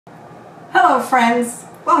Hello friends,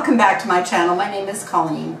 welcome back to my channel. My name is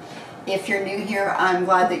Colleen. If you're new here, I'm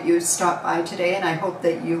glad that you stopped by today, and I hope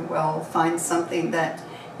that you will find something that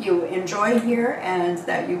you enjoy here and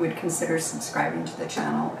that you would consider subscribing to the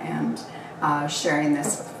channel and sharing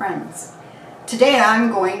this with friends. Today I'm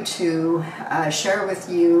going to share with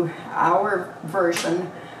you our version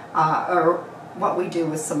or what we do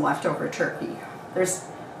with some leftover turkey. There's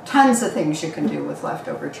tons of things you can do with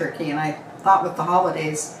leftover turkey, and I thought with the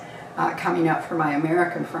holidays coming up for my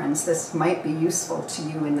American friends, this might be useful to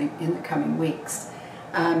you in the coming weeks.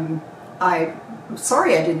 I'm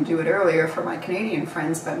sorry I didn't do it earlier for my Canadian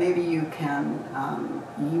friends, but maybe you can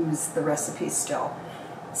use the recipe still.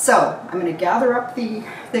 So I'm going to gather up the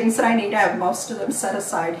things that I need. I have most of them set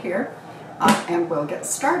aside here, and we'll get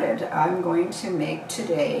started. I'm going to make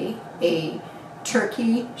today a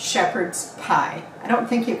turkey shepherd's pie. I don't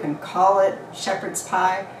think you can call it shepherd's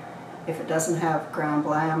pie if it doesn't have ground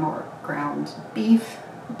lamb or ground beef,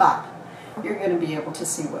 but you're going to be able to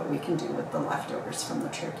see what we can do with the leftovers from the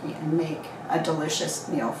turkey and make a delicious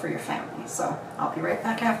meal for your family. So I'll be right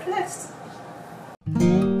back after this.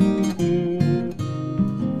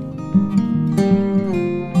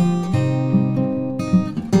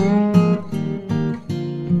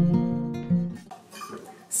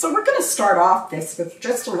 So we're going to start off this with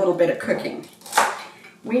just a little bit of cooking.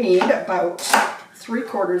 We need about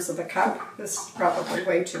 3/4 of a cup. This is probably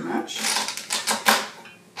way too much.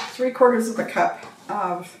 3/4 of a cup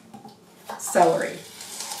of celery.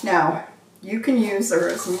 Now, you can use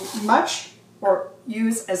as much or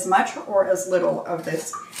as little of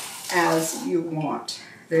this as you want.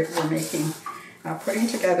 We're making, putting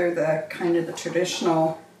together the kind of the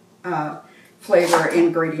traditional flavor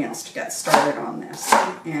ingredients to get started on this.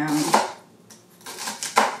 And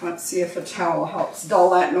let's see if a towel helps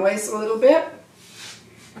dull that noise a little bit.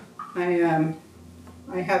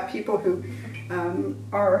 I have people who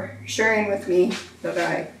are sharing with me that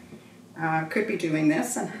I could be doing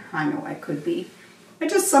this, and I know I could be. I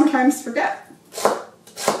just sometimes forget.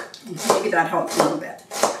 Maybe that helps a little bit.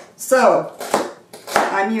 So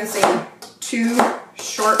I'm using 2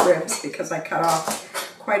 short ribs because I cut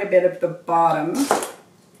off quite a bit of the bottom.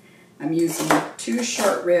 I'm using 2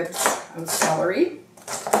 short ribs of celery.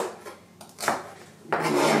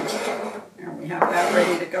 And we have that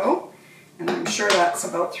ready to go. And I'm sure that's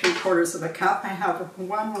about 3/4 of a cup. I have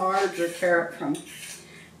 1 larger carrot from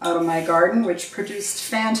out of my garden, which produced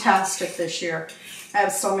fantastic this year. I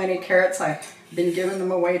have so many carrots, I've been giving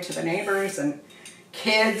them away to the neighbors and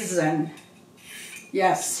kids, and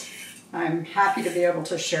yes, I'm happy to be able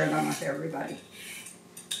to share them with everybody.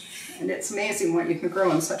 And it's amazing what you can grow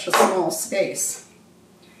in such a small space.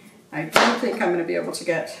 I don't think I'm going to be able to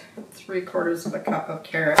get 3/4 of a cup of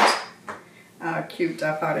carrot cubed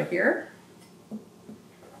up out of here.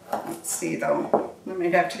 Let's see though, I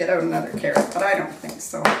might have to get out another carrot, but I don't think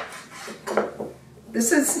so.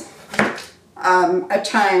 This is a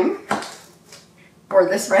time, or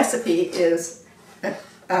this recipe is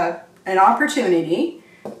an opportunity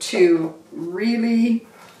to really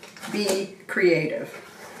be creative.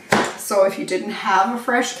 So if you didn't have a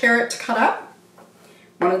fresh carrot to cut up,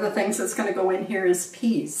 one of the things that's going to go in here is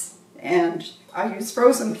peas. And I use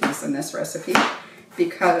frozen peas in this recipe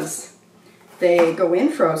because they go in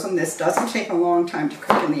frozen. This doesn't take a long time to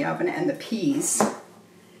cook in the oven, and the peas,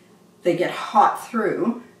 they get hot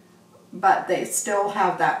through, but they still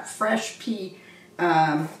have that fresh pea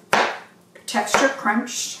texture,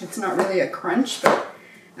 crunch. It's not really a crunch, but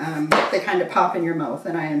they kind of pop in your mouth,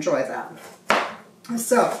 and I enjoy that.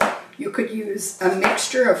 So you could use a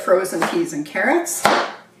mixture of frozen peas and carrots,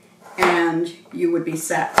 and you would be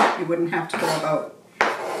set. You wouldn't have to go about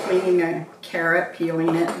cleaning a carrot,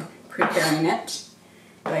 peeling it, preparing it,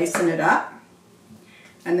 dicing it up.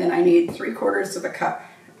 And then I need 3/4 of a cup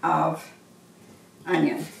of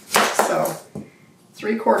onion. So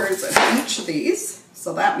 3/4 of each of these,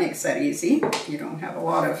 so that makes that easy. You don't have a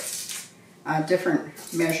lot of different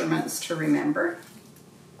measurements to remember.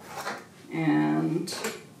 And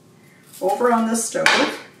over on the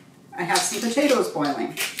stove, I have some potatoes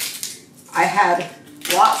boiling. I had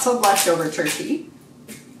lots of leftover turkey.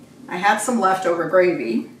 I had some leftover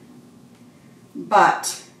gravy,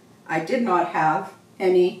 but I did not have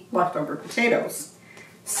any leftover potatoes.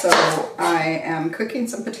 So I am cooking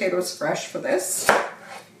some potatoes fresh for this,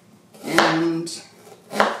 and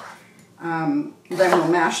then we'll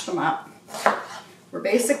mash them up. We're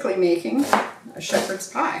basically making a shepherd's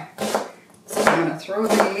pie. So I'm going to throw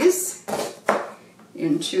these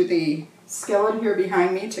into the skillet here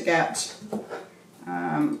behind me to get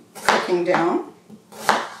cooking down,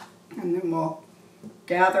 and then we'll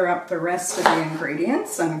gather up the rest of the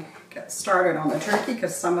ingredients and get started on the turkey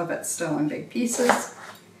because some of it's still in big pieces.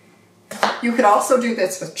 You could also do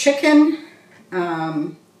this with chicken.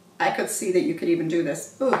 I could see that you could even do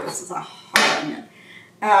this. Oh, this is a hot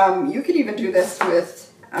onion. You could even do this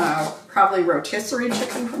with probably rotisserie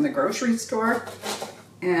chicken from the grocery store,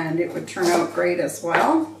 and it would turn out great as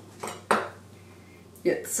well.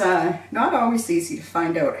 It's not always easy to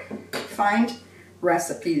find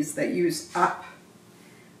recipes that use up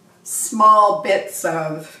small bits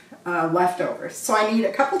of leftovers. So I need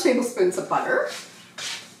a couple tablespoons of butter.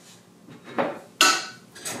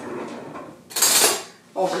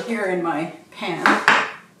 Over here in my pan,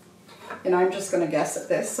 and I'm just going to guess at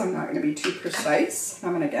this, so I'm not going to be too precise.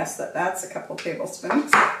 I'm going to guess that that's a couple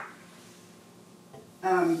tablespoons.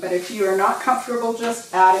 But if you are not comfortable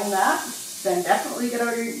just adding that, then definitely get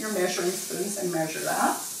out your measuring spoons and measure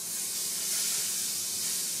that.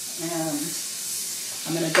 And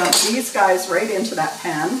I'm going to dump these guys right into that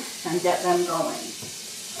pan and get them going.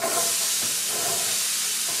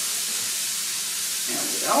 There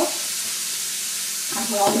we go. I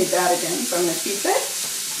will need that again, so I'm going to keep it.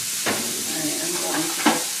 And I'm going to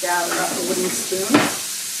just gather up a wooden spoon,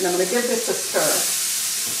 and I'm going to give this a stir.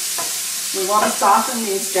 We want to soften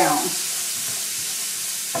these down.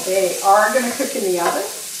 They are going to cook in the oven,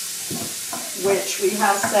 which we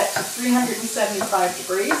have set to 375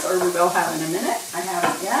 degrees, or we will have in a minute. I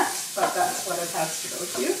haven't yet, but that's what it has to go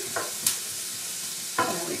to.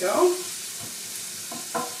 There we go.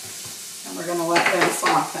 And we're going to let them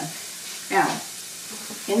soften. Now,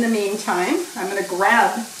 in the meantime, I'm going to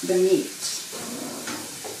grab the meat.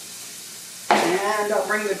 And I'll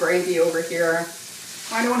bring the gravy over here.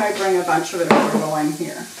 Why don't I bring a bunch of it over while I'm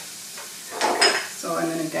here? So I'm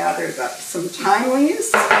going to gather up some thyme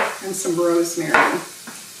leaves and some rosemary.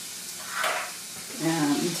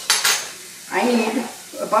 And I need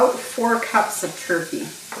about 4 cups of turkey.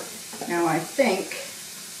 Now I think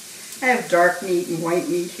I have dark meat and white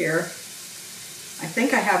meat here. I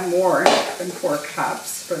think I have more than 4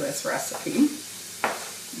 cups for this recipe,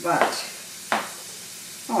 but,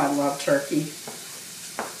 oh, I love turkey.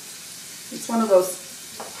 It's one of those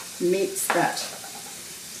meats that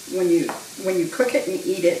when you cook it and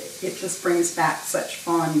eat it, it just brings back such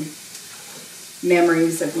fond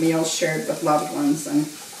memories of meals shared with loved ones, and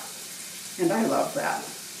I love that.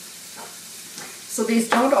 So these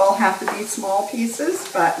don't all have to be small pieces,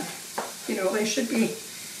 but, you know, they should be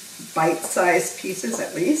bite-sized pieces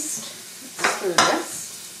at least. Let's stir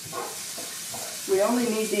this. We only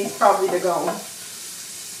need these probably to go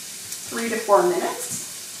 3 to 4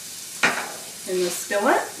 minutes in the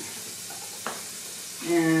skillet.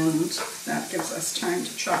 And that gives us time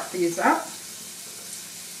to chop these up.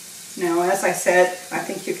 Now, as I said, I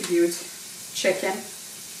think you could use chicken,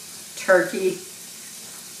 turkey,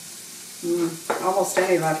 almost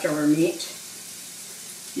any leftover meat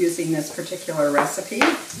using this particular recipe.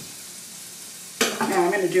 Now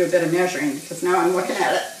I'm going to do a bit of measuring because now I'm looking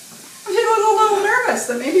at it. I'm feeling a little nervous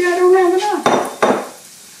that maybe I don't have enough.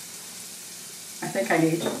 I think I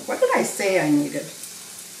need, what did I say I needed?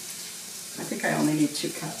 I think I only need 2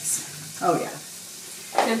 cups. Oh yeah,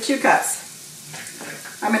 I have 2 cups.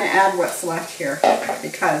 I'm going to add what's left here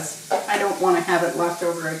because I don't want to have it left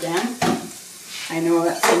over again. I know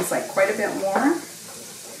that seems like quite a bit more,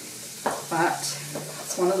 but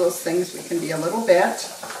it's one of those things we can be a little bit,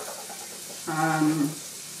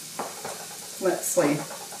 let's see,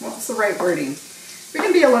 what's the right wording? We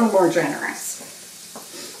can be a little more generous.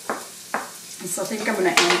 And so I think I'm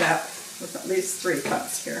going to end up with at least 3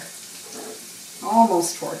 cups here.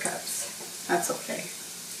 Almost 4 cups. That's okay.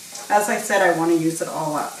 As I said, I want to use it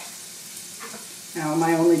all up. Now,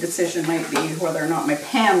 my only decision might be whether or not my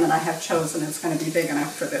pan that I have chosen is going to be big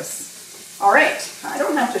enough for this. All right, I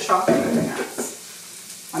don't have to chop anything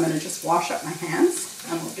else. I'm going to just wash up my hands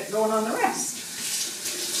and we'll get going on the rest.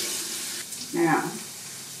 Now,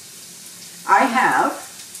 I have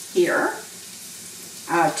here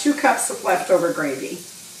 2 cups of leftover gravy.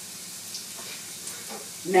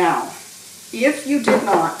 Now, if you did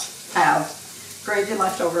not have gravy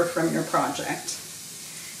left over from your project,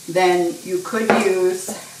 then you could use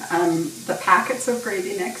the packets of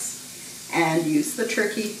gravy mix and use the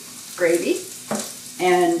turkey gravy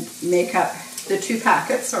and make up the 2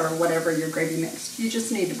 packets or whatever your gravy mix. You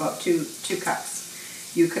just need about two cups.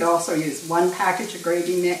 You could also use 1 package of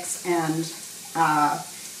gravy mix and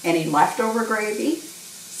any leftover gravy.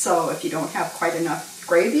 So if you don't have quite enough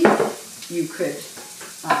gravy, you could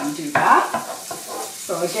do that.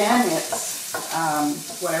 So again, it's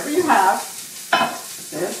whatever you have.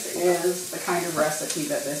 This is the kind of recipe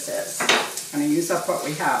that this is. I'm going to use up what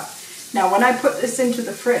we have. Now when I put this into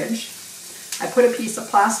the fridge, I put a piece of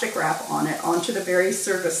plastic wrap on it onto the very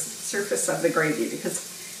surface of the gravy, because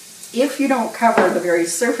if you don't cover the very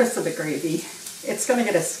surface of the gravy, it's going to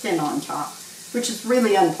get a skin on top, which is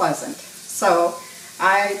really unpleasant. So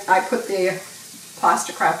I put the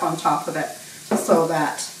plastic wrap on top of it so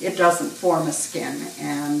that it doesn't form a skin,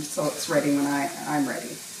 and so it's ready when I'm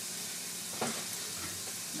ready.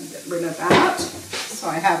 I'll get rid of that. So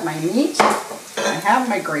I have my meat, I have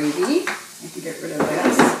my gravy. I can get rid of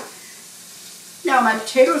this. Now my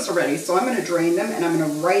potatoes are ready, so I'm going to drain them and I'm going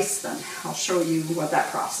to rice them. I'll show you what that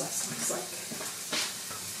process looks like.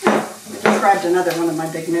 I just grabbed another one of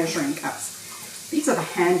my big measuring cups. These are the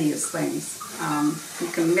handiest things. You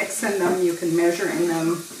can mix in them, you can measure in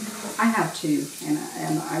them. I have two, and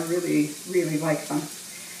I really, really like them.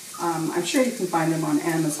 I'm sure you can find them on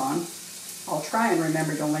Amazon. I'll try and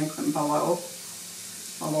remember to link them below.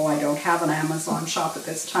 Although I don't have an Amazon shop at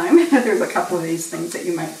this time. There's a couple of these things that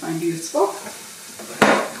you might find useful.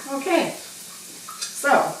 Okay,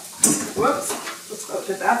 so, whoops, let's go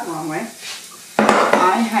to that the wrong way.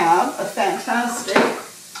 I have a fantastic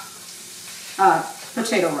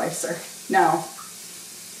potato ricer. Now,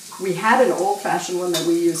 we had an old-fashioned one that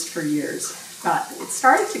we used for years, but it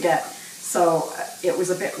started to get so it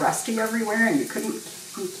was a bit rusty everywhere and you couldn't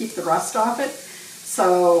keep the rust off it.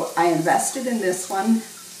 So I invested in this one.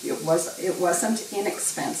 It wasn't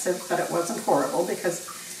inexpensive, but it wasn't horrible because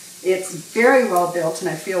it's very well built, and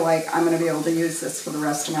I feel like I'm going to be able to use this for the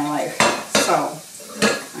rest of my life. So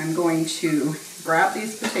I'm going to grab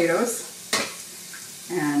these potatoes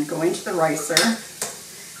and go into the ricer.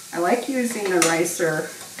 I like using the ricer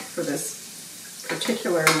for this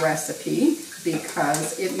particular recipe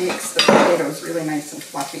because it makes the potatoes really nice and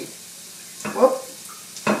fluffy. Whoop!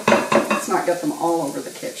 Let's not get them all over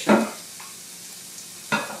the kitchen.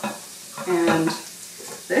 And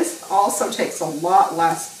this also takes a lot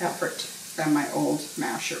less effort than my old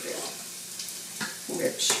masher did,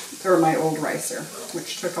 or my old ricer,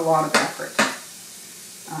 which took a lot of effort.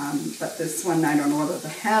 But this one, I don't know whether the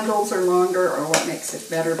handles are longer or what makes it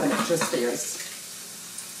better, but it just is.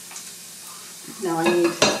 Now I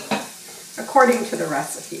need, according to the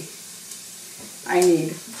recipe, I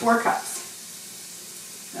need 4 cups.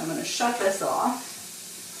 Now I'm going to shut this off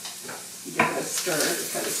and give it a stir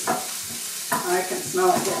because I can smell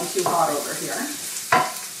it getting too hot over here.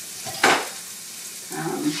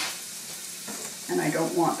 And I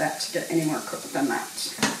don't want that to get any more cooked than that.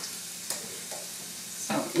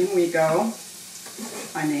 So in we go.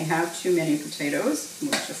 I may have too many potatoes.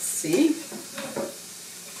 We'll just see.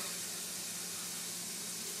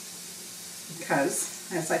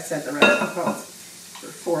 Because, as I said, the recipe calls for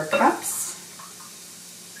 4 cups.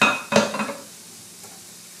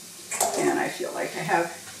 And I feel like I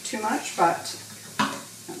have too much, but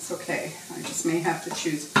that's okay. I just may have to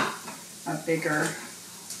choose a bigger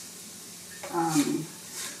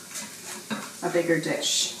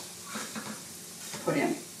dish. Put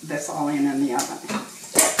in this all in the oven.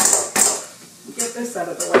 Get this out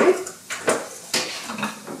of the way.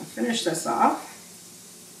 I'll finish this off.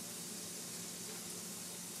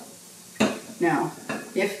 Now,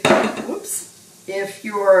 if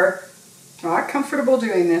you're not comfortable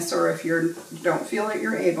doing this, or if you don't feel that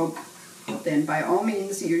you're able, then by all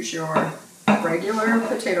means use your regular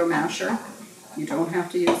potato masher. You don't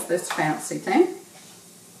have to use this fancy thing.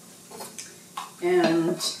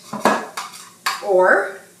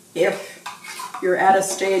 Or if you're at a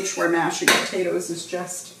stage where mashing potatoes is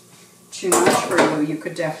just too much for you, you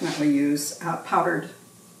could definitely use powdered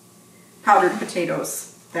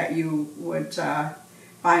potatoes that you would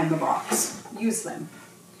buy in the box. Use them.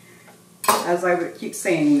 As I would keep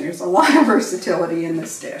saying, there's a lot of versatility in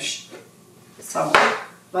this dish. So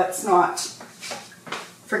let's not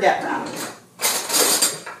forget that.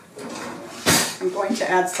 I'm going to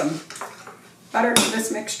add some butter to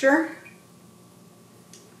this mixture.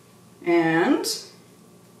 And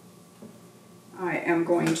I am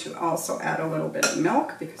going to also add a little bit of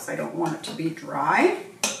milk because I don't want it to be dry.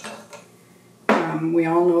 We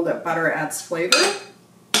all know that butter adds flavor.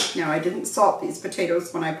 Now I didn't salt these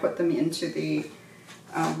potatoes when I put them into the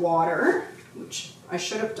water, which I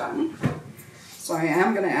should have done. So I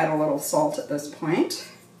am going to add a little salt at this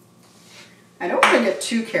point. I don't want to get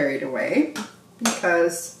too carried away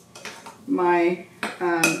because my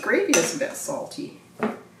gravy is a bit salty.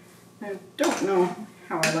 I don't know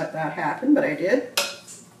how I let that happen, but I did.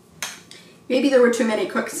 Maybe there were too many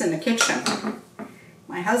cooks in the kitchen.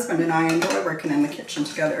 My husband and I enjoy working in the kitchen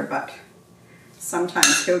together, but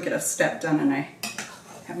sometimes he'll get a step done and I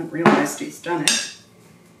haven't realized he's done it.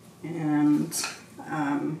 And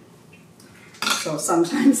so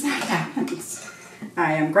sometimes that happens.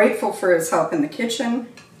 I am grateful for his help in the kitchen.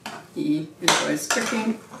 He enjoys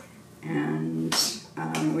cooking, and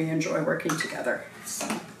we enjoy working together. So,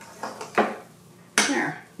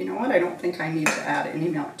 there. You know what? I don't think I need to add any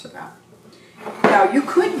milk to that. Now, you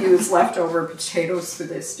could use leftover potatoes for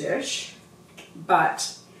this dish,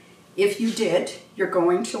 but if you did, you're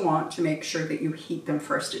going to want to make sure that you heat them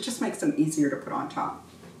first. It just makes them easier to put on top.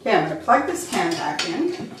 Okay, I'm going to plug this pan back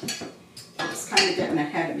in. It's kind of getting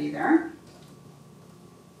ahead of me there.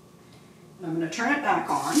 I'm going to turn it back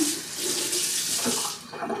on.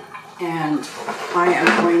 And I am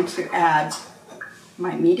going to add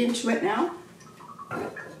my meat into it now,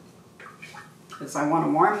 because I want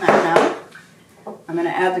to warm that now. I'm going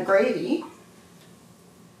to add the gravy.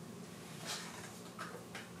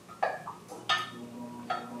 There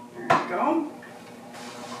we go.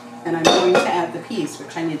 And I'm going to add the peas,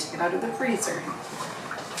 which I need to get out of the freezer.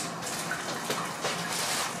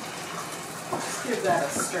 Let's give that a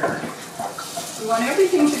stir. We want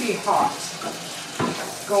everything to be hot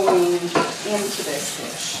going into this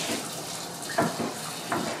dish.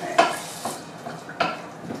 Okay.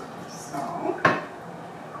 So,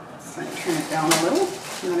 let's turn it down a little.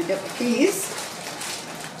 I'm going to get the peas.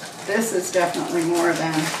 This is definitely more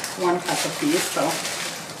than 1 cup of peas, so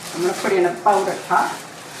I'm going to put in about a cup.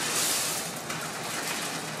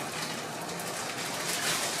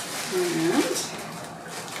 And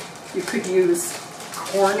you could use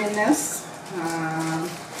corn in this.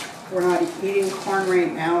 We're not eating corn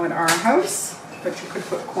right now at our house, but you could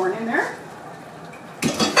put corn in there,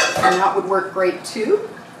 and that would work great too.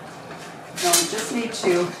 Now we just need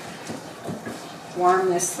to warm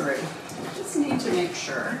this through. We just need to make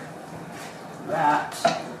sure that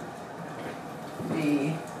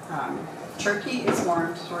the turkey is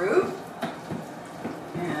warmed through,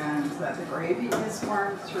 and that the gravy is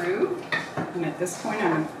warmed through. And at this point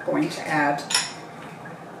I'm going to add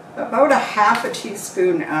about 1/2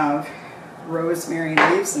 teaspoon of rosemary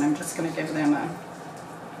leaves, and I'm just going to give them a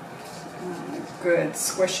good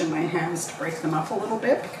squish in my hands to break them up a little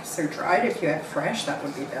bit, because they're dried. If you had fresh, that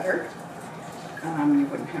would be better. You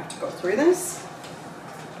wouldn't have to go through this.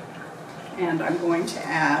 And I'm going to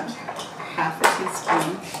add 1/2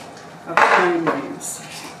 teaspoon of thyme leaves.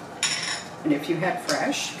 And if you had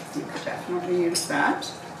fresh, you could definitely use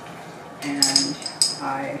that. And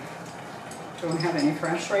I don't have any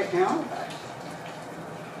fresh right now, but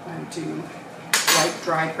I do like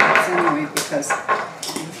dried herbs anyway, because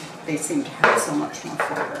they seem to have so much more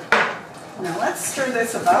flavor. Now let's stir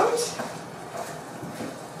this about.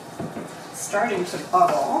 It's starting to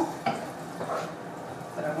bubble,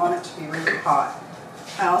 but I want it to be really hot.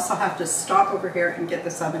 I also have to stop over here and get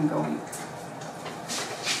this oven going.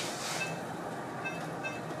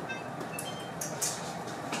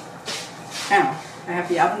 Now, I have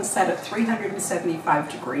the oven set at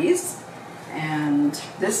 375 degrees, and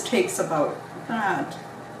this takes about,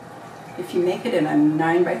 if you make it in a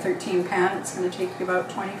 9x13 pan, it's going to take you about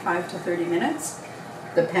 25 to 30 minutes.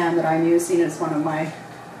 The pan that I'm using is one of the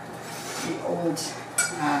old,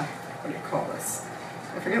 what do you call this?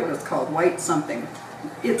 I forget what it's called, white something.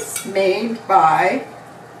 It's made by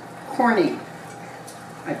Corning,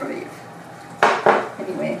 I believe.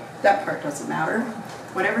 Anyway, that part doesn't matter.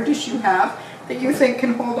 Whatever dish you have that you think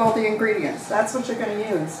can hold all the ingredients, that's what you're going to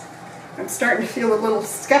use. I'm starting to feel a little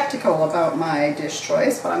skeptical about my dish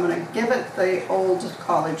choice, but I'm going to give it the old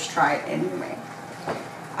college try anyway.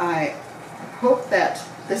 I hope that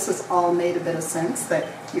this has all made a bit of sense, that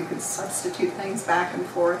you can substitute things back and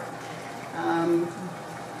forth,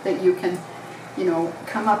 that you can, you know,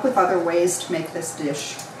 come up with other ways to make this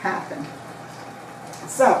dish happen.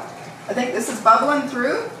 So, I think this is bubbling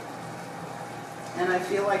through, and I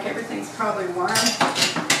feel like everything's probably warm.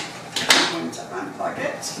 I'm going to unplug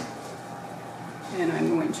it, and I'm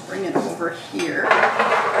going to bring it over here,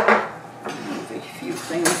 move a few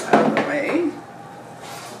things out of the way,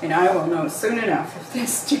 and I will know soon enough if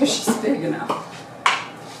this dish is big enough.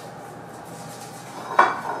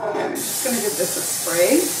 I'm just going to give this a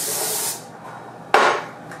spray,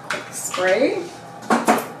 quick spray,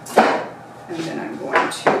 and then I'm going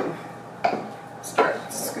to start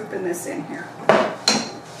scooping this in here.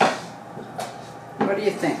 What do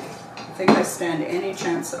you think? Do you think I stand any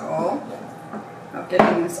chance at all of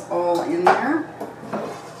getting this all in there?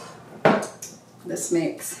 This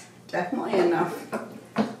makes definitely enough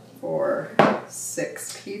for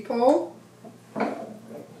 6 people.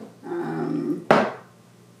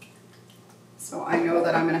 So I know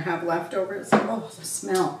that I'm going to have leftovers. Oh, the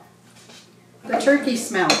smell. The turkey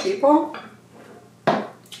smell, people.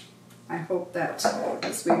 I hope that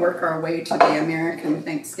as we work our way to the American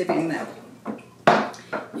Thanksgiving that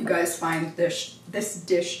you guys find this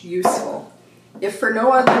dish useful. If for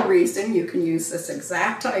no other reason, you can use this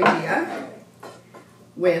exact idea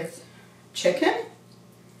with chicken,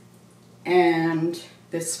 and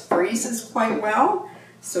this freezes quite well,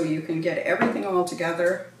 so you can get everything all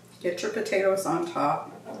together, get your potatoes on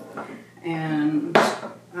top, and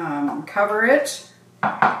cover it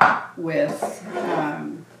with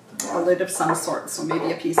a lid of some sort, so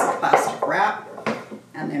maybe a piece of plastic wrap,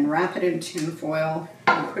 and then wrap it in tin foil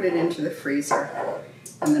and put it into the freezer.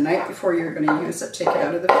 And the night before you're going to use it, take it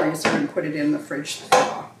out of the freezer and put it in the fridge to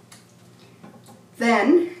thaw.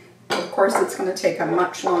 Then, of course, it's going to take a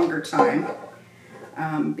much longer time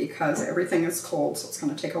because everything is cold, so it's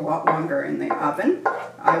going to take a lot longer in the oven.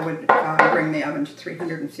 I would bring the oven to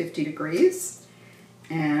 350 degrees,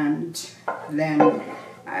 and then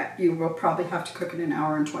you will probably have to cook it an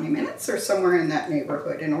hour and 20 minutes or somewhere in that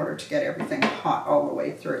neighborhood in order to get everything hot all the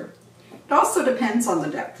way through. It also depends on the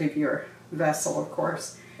depth of your vessel, of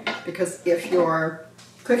course, because if your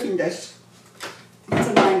cooking dish is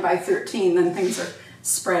a 9 by 13, then things are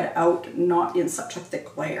spread out, not in such a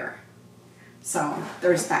thick layer. So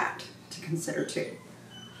there's that to consider too.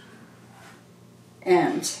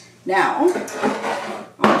 And now,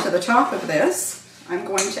 onto the top of this, I'm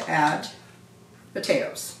going to add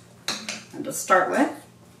potatoes. And to start with,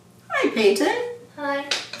 hi Peyton. Hi.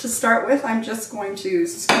 To start with, I'm just going to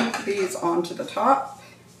scoop these onto the top,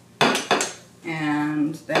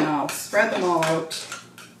 and then I'll spread them all out,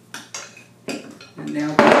 and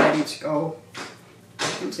they'll be ready to go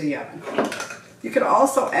into the oven. You could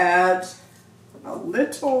also add a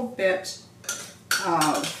little bit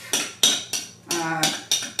of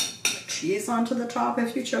cheese onto the top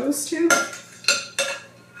if you chose to.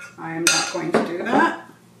 I am not going to do that.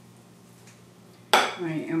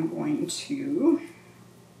 I am going to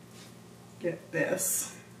get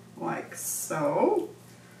this like so,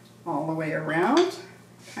 all the way around,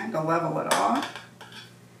 kind of level it off.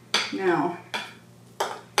 Now,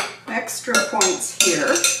 extra points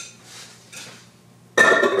here.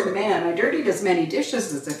 Man, I dirtied as many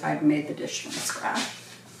dishes as if I'd made the dish from scratch.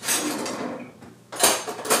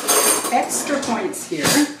 Extra points here.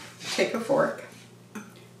 Take a fork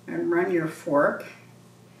and run your fork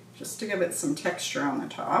just to give it some texture on the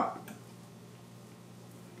top.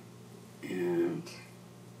 And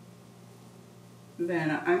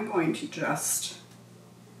then I'm going to just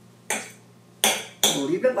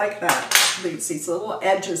leave it like that. Leave these little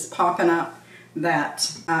edges popping up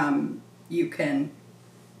that you can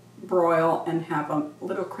broil and have a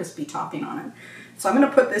little crispy topping on it. So I'm going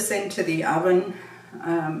to put this into the oven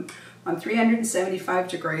on 375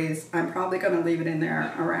 degrees. I'm probably going to leave it in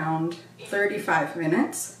there around 35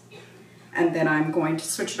 minutes. And then I'm going to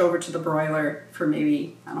switch it over to the broiler for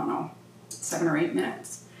maybe, I don't know, 7 or 8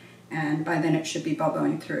 minutes. And by then it should be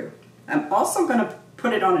bubbling through. I'm also going to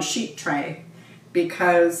put it on a sheet tray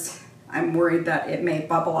because I'm worried that it may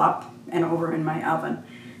bubble up and over in my oven.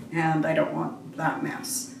 And I don't want that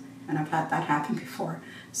mess. And I've had that happen before.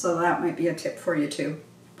 So that might be a tip for you too.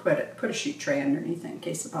 Put a sheet tray underneath it in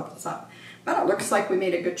case it bubbles up. But it looks like we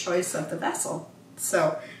made a good choice of the vessel.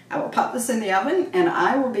 So I will pop this in the oven, and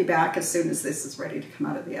I will be back as soon as this is ready to come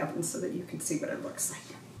out of the oven so that you can see what it looks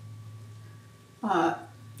like.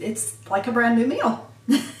 It's like a brand new meal.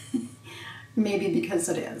 Maybe because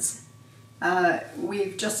it is.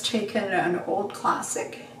 We've just taken an old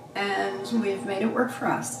classic and we've made it work for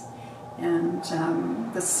us. And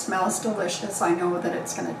this smells delicious. I know that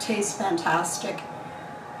it's going to taste fantastic.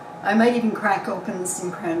 I might even crack open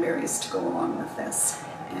some cranberries to go along with this.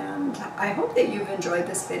 And I hope that you've enjoyed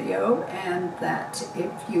this video, and that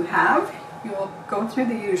if you have, you'll go through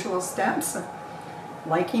the usual steps of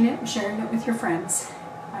liking it and sharing it with your friends.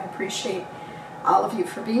 I appreciate all of you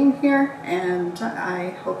for being here, and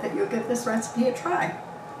I hope that you'll give this recipe a try.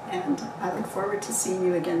 And I look forward to seeing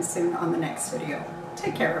you again soon on the next video.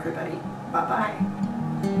 Take care, everybody.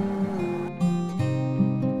 Bye-bye.